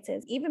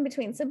experiences, even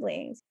between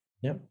siblings.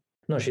 Yeah.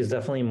 No, she's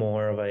definitely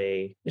more of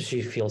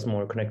she feels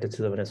more connected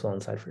to the Venezuelan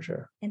side for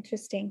sure.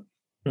 Interesting.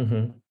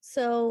 Mm-hmm.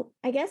 So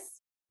I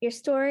guess your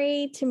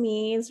story to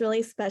me is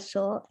really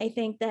special. I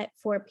think that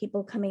for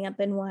people coming up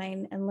in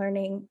wine and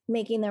learning,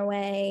 making their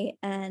way,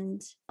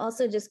 and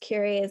also just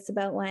curious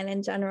about wine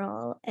in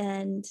general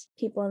and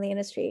people in the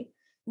industry,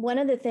 one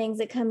of the things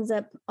that comes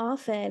up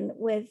often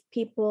with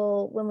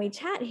people when we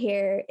chat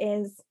here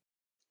is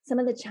some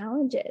of the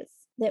challenges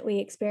that we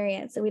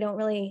experience that we don't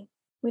really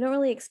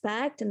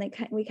expect, and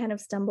we kind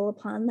of stumble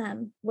upon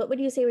them. What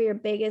would you say were your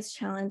biggest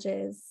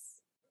challenges,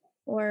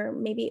 or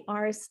maybe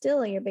are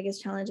still your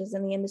biggest challenges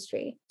in the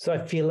industry? So I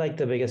feel like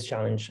the biggest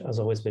challenge has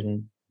always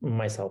been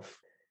myself.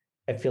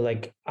 I feel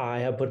like I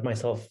have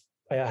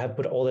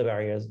put all the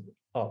barriers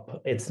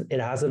up. It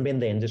hasn't been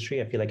the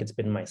industry. I feel like it's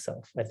been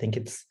myself. I think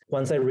it's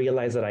once I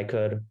realized that I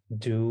could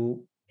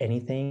do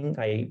anything,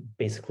 I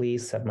basically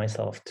set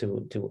myself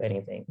to do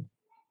anything.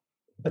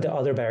 But the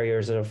other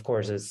barriers, of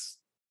course, is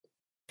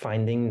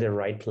finding the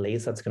right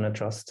place that's going to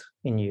trust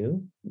in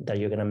you, that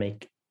you're going to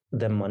make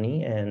them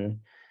money and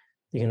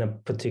you're going to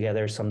put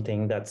together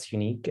something that's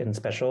unique and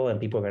special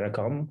and people are going to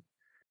come.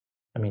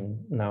 I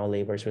mean, now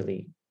labor is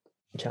really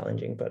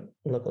challenging, but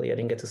luckily I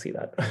didn't get to see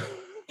that.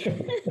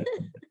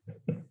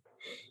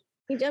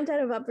 You jumped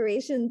out of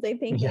operations, I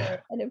think, Yeah,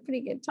 at a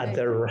pretty good at time.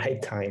 the right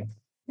time.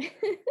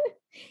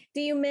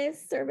 Do you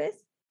miss service?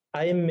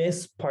 I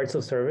miss parts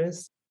of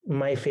service.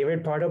 My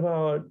favorite part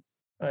about,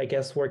 I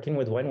guess, working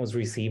with wine was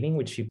receiving,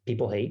 which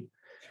people hate.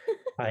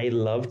 I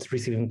loved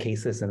receiving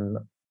cases and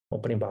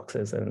opening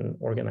boxes and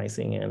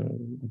organizing and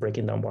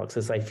breaking down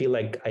boxes. I feel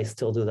like I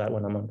still do that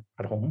when I'm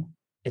at home.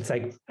 It's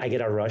like I get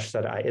a rush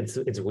that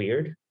it's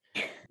weird,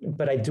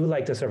 but I do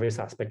like the service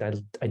aspect.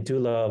 I do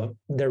love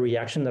the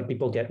reaction that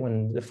people get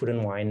when the food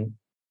and wine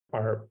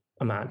are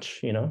a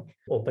match,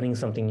 opening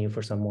something new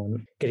for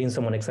someone, getting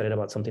someone excited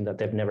about something that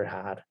they've never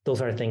had. Those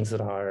are things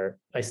that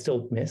I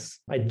still miss.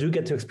 I do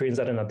get to experience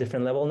that on a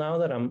different level now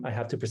that I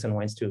have to present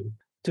wines to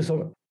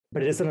so,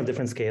 but it is on a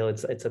different scale.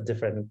 It's a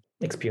different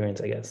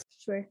experience, I guess.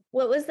 Sure.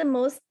 What was the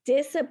most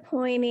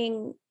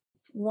disappointing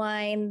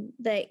wine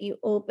that you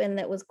opened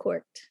that was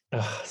corked?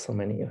 So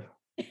many.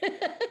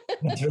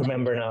 Let's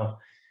remember now.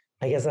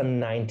 I guess a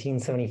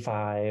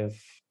 1975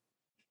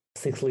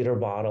 6-liter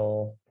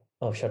bottle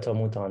of Chateau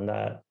Mouton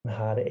that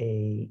had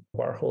a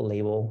Warhol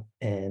label,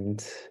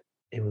 and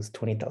it was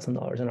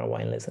 $20,000 on our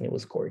wine list, and it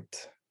was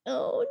corked.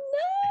 Oh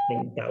I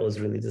no! think that was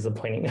really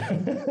disappointing.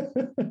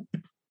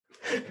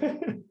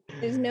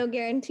 There's no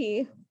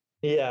guarantee.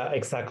 Yeah,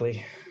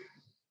 exactly.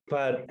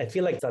 But I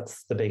feel like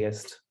that's the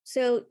biggest.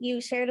 So you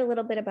shared a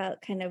little bit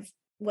about kind of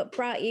what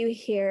brought you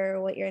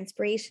here, what your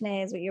inspiration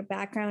is, what your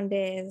background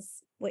is,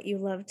 what you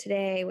love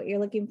today, what you're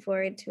looking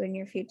forward to in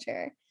your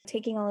future.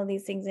 Taking all of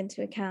these things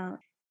into account,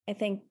 I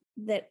think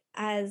that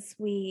as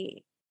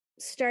we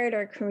start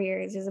our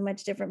careers, there's a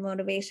much different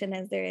motivation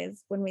as there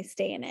is when we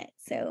stay in it.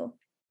 So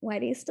why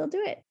do you still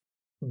do it?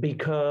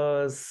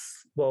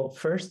 Because, well,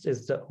 first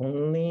is the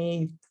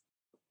only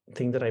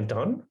thing that I've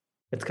done.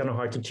 It's kind of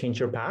hard to change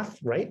your path,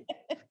 right?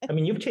 I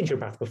mean, you've changed your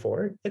path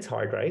before. It's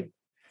hard, right?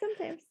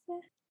 Sometimes, yeah.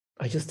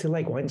 I just still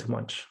like wine too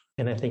much.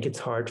 And I think it's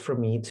hard for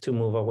me to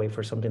move away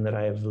for something that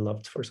I've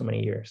loved for so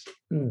many years.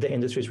 The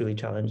industry is really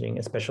challenging,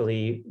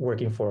 especially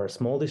working for a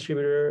small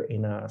distributor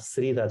in a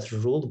city that's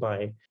ruled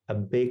by a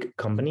big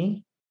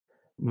company.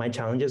 My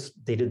challenges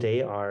day to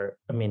day are,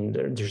 I mean,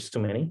 there's too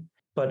many,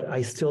 but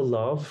I still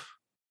love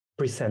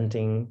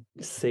presenting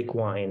sick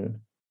wine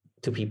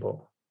to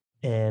people.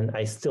 And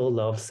I still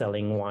love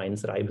selling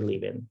wines that I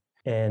believe in.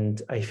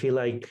 And I feel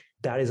like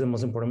that is the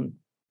most important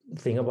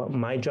thing about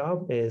my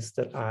job, is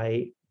that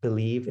I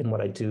believe in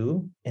what I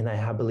do, and I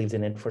have believed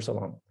in it for so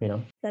long.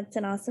 That's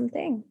an awesome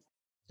thing.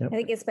 Yep. I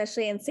think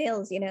especially in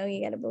sales, you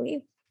got to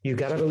believe. You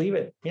got to believe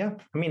it. Yeah.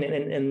 I mean,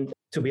 and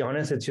to be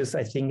honest, it's just,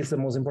 I think it's the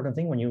most important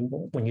thing when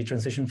you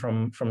transition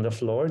from the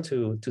floor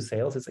to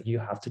sales. It's like you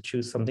have to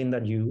choose something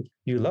that you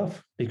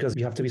love, because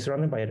you have to be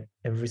surrounded by it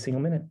every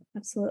single minute.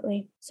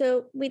 Absolutely.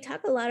 So we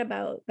talk a lot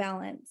about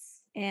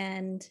balance,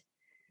 and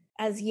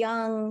as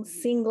young,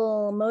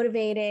 single,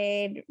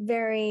 motivated,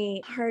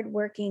 very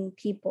hardworking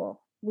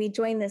people, we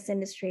join this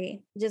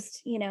industry,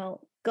 just,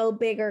 go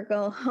big or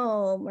go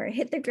home, or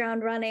hit the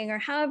ground running, or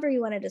however you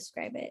want to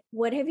describe it.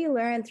 What have you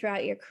learned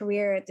throughout your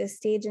career at this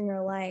stage in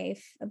your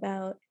life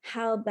about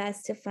how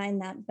best to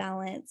find that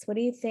balance? What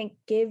do you think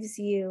gives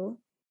you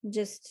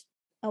just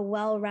a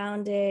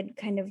well-rounded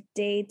kind of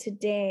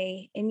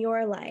day-to-day in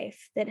your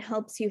life that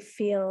helps you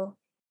feel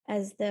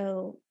as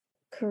though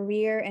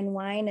career and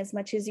wine, as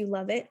much as you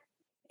love it,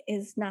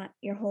 is not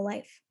your whole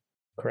life?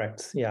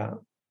 Correct. Yeah.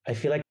 I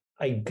feel like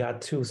I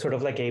got to sort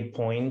of like a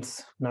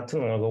point not too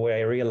long ago where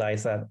I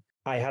realized that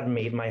I had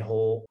made my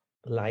whole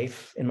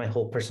life and my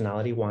whole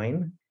personality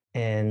wine.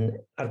 And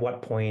at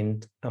what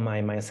point am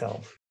I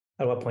myself?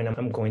 At what point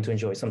I'm going to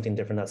enjoy something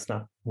different that's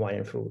not wine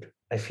and food?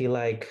 I feel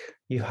like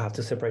you have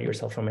to separate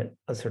yourself from it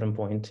at a certain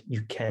point.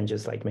 You can't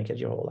just like make it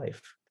your whole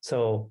life.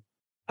 So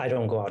I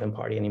don't go out and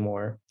party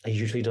anymore. I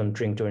usually don't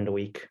drink during the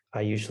week.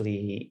 I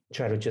usually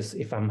try to just,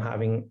 if I'm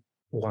having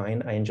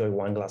wine, I enjoy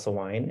one glass of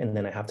wine and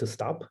then I have to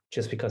stop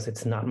just because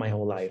it's not my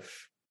whole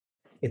life.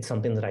 It's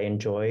something that I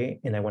enjoy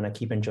and I want to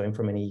keep enjoying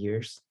for many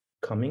years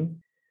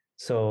coming.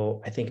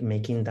 So I think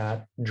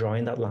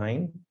drawing that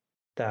line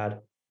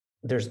that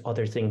there's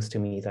other things to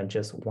me than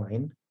just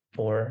wine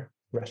or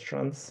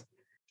restaurants.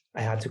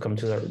 I had to come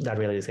to that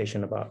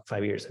realization about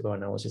 5 years ago.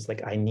 And I was just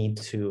like, I need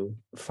to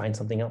find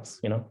something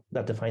else,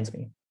 that defines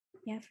me.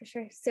 Yeah, for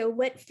sure. So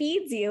what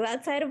feeds you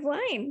outside of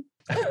wine?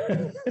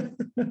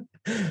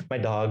 My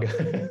dog.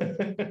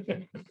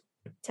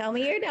 Tell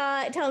me your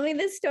dog. Tell me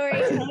the story.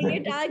 Tell me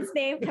your dog's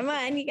name. Come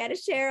on. You got to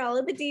share all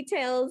of the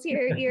details.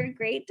 You're a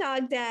great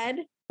dog dad.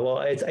 Well,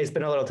 I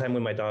spend a lot of time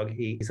with my dog.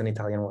 He's an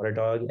Italian water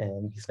dog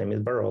and his name is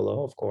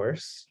Barolo, of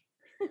course.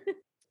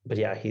 But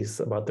yeah,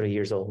 he's about 3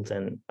 years old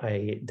and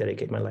I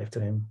dedicate my life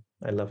to him.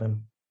 I love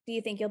him. Do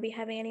you think you'll be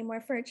having any more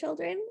fur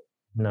children?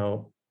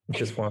 No,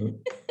 just one.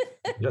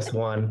 Just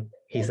one.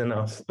 He's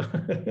enough.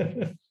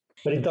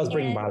 But it does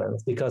bring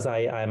balance because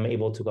I'm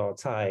able to go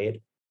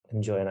outside,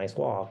 enjoy a nice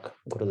walk,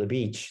 go to the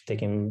beach, take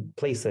him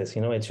places.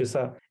 It's just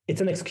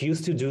it's an excuse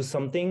to do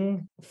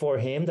something for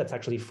him that's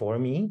actually for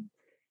me.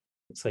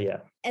 So yeah.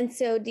 And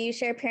so do you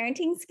share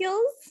parenting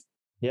skills?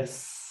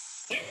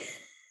 Yes.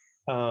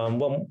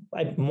 Well,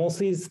 I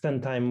mostly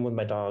spend time with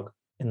my dog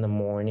in the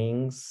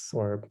mornings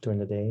or during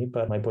the day,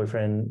 but my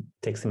boyfriend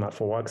takes him out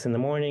for walks in the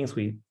mornings.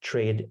 We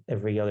trade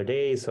every other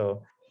day.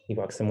 So he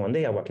walks him one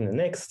day, I walk him the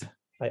next.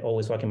 I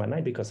always walk him at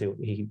night because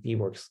he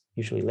works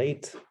usually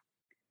late.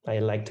 I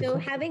like to. So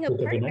having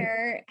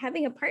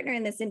a partner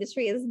in this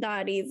industry is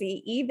not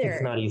easy either.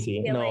 It's not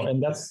easy. No.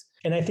 Like.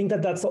 And I think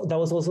that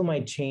was also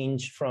my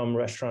change from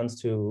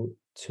restaurants to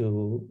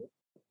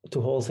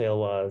wholesale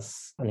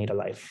was I need a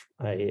life.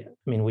 I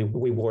mean,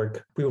 we were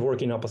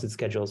working opposite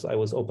schedules. I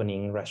was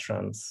opening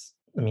restaurants.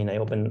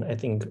 I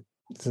think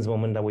since the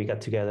moment that we got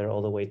together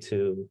all the way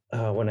to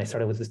when I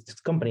started with this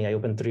company, I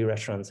opened 3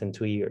 restaurants in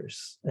 2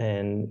 years.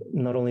 And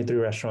not only 3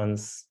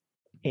 restaurants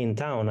in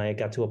town, I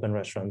got to open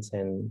restaurants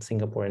in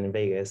Singapore and in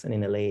Vegas and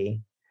in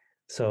LA.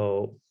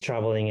 So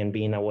traveling and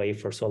being away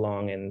for so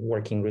long and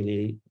working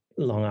really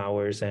long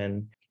hours,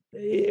 and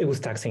it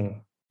was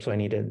taxing. So I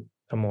needed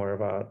a more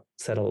of a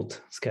settled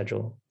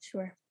schedule.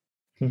 Sure.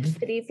 Mm-hmm.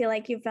 So do you feel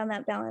like you've found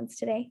that balance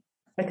today?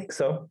 I think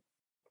so.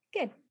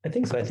 Good. I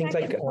think so. I think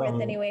like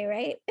anyway,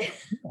 right?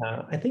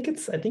 I think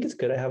it's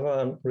good. I have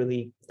a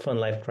really fun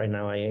life right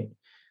now. I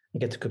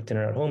get to cook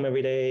dinner at home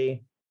every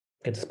day.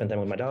 Get to spend time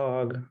with my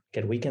dog.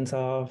 Get weekends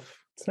off.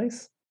 It's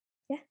nice.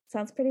 Yeah,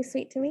 sounds pretty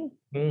sweet to me.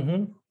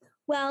 Mm-hmm.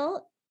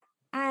 Well,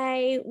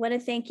 I want to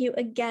thank you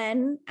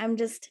again. I'm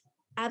just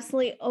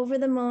absolutely over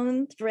the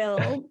moon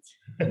thrilled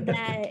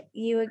that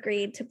you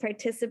agreed to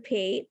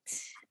participate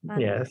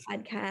on our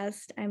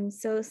podcast. I'm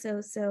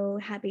so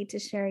happy to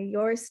share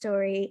your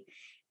story.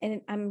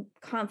 And I'm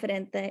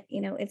confident that,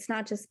 it's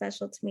not just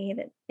special to me,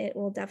 that it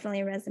will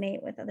definitely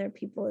resonate with other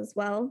people as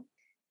well.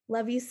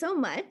 Love you so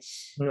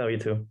much. Love you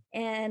too.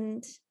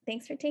 And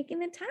thanks for taking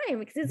the time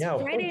because it's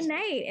Friday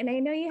night and I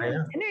know you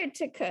have dinner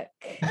to cook.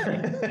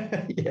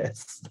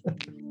 Yes.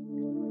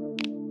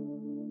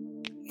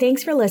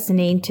 Thanks for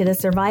listening to the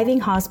Surviving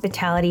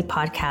Hospitality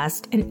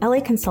podcast, an LA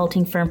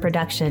Consulting firm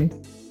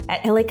production.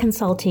 At LA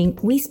Consulting,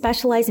 we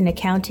specialize in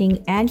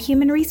accounting and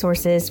human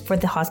resources for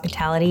the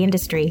hospitality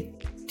industry.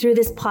 Through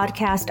this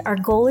podcast, our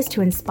goal is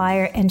to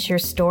inspire and share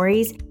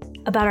stories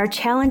about our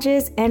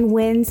challenges and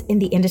wins in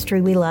the industry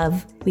we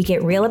love. We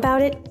get real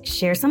about it,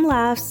 share some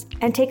laughs,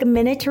 and take a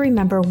minute to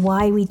remember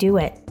why we do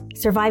it.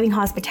 Surviving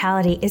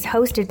Hospitality is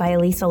hosted by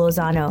Elisa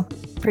Lozano,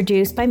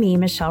 produced by me,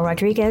 Michelle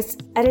Rodriguez,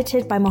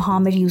 edited by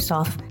Mohammed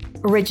Yusuf,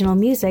 original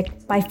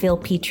music by Phil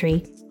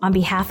Petrie. On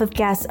behalf of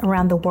guests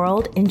around the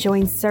world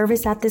enjoying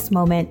service at this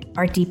moment,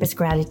 our deepest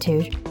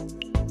gratitude.